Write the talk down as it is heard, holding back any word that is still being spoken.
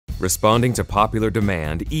Responding to popular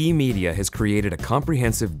demand, eMedia has created a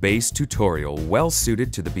comprehensive bass tutorial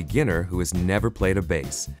well-suited to the beginner who has never played a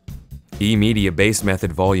bass. eMedia Bass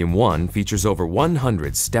Method Volume 1 features over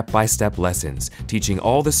 100 step-by-step lessons teaching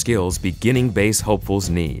all the skills beginning bass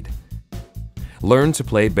hopefuls need. Learn to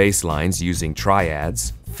play bass lines using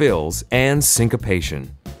triads, fills, and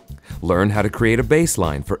syncopation. Learn how to create a bass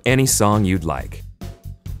line for any song you'd like.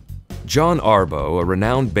 John Arbo, a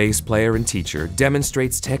renowned bass player and teacher,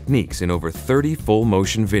 demonstrates techniques in over 30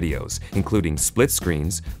 full-motion videos, including split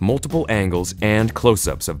screens, multiple angles, and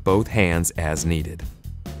close-ups of both hands as needed.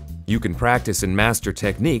 You can practice and master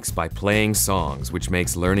techniques by playing songs, which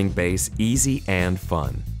makes learning bass easy and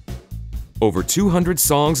fun. Over 200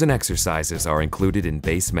 songs and exercises are included in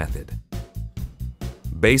Bass Method.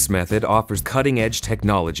 Bass Method offers cutting-edge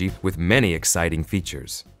technology with many exciting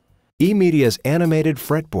features. eMedia's Animated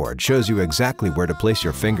Fretboard shows you exactly where to place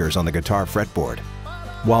your fingers on the guitar fretboard,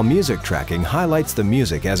 while music tracking highlights the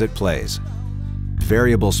music as it plays.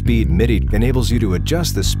 Variable speed MIDI enables you to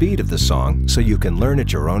adjust the speed of the song so you can learn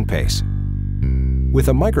at your own pace. With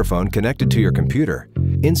a microphone connected to your computer,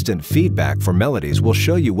 instant feedback for melodies will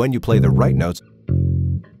show you when you play the right notes.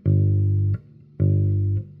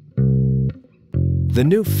 The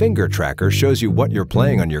new Finger Tracker shows you what you're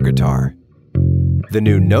playing on your guitar. The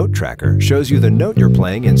new Note Tracker shows you the note you're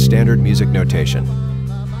playing in standard music notation.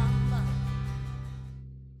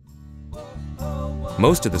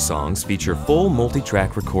 Most of the songs feature full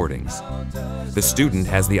multi-track recordings. The student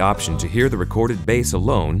has the option to hear the recorded bass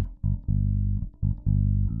alone.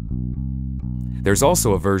 There's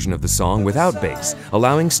also a version of the song without bass,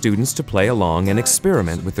 allowing students to play along and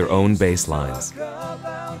experiment with their own bass lines.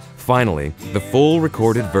 Finally, the full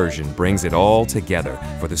recorded version brings it all together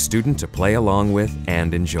for the student to play along with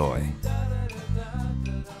and enjoy.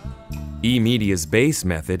 eMedia's Bass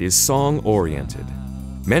Method is song-oriented.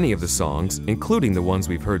 Many of the songs, including the ones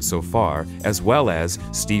we've heard so far, as well as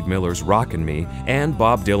Steve Miller's Rockin' Me and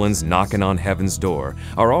Bob Dylan's Knockin' on Heaven's Door,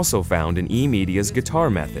 are also found in eMedia's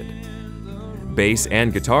Guitar Method. Bass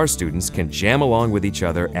and guitar students can jam along with each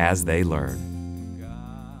other as they learn.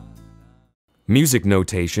 Music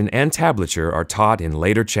notation and tablature are taught in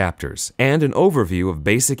later chapters, and an overview of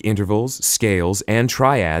basic intervals, scales, and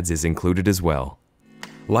triads is included as well.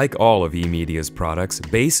 Like all of eMedia's products,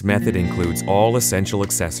 Bass Method includes all essential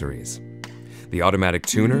accessories. The automatic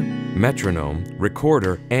tuner, metronome,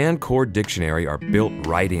 recorder, and chord dictionary are built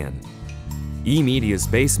right in. eMedia's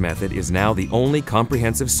Bass Method is now the only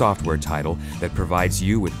comprehensive software title that provides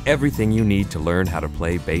you with everything you need to learn how to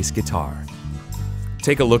play bass guitar.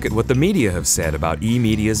 Take a look at what the media have said about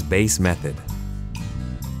eMedia's Bass Method.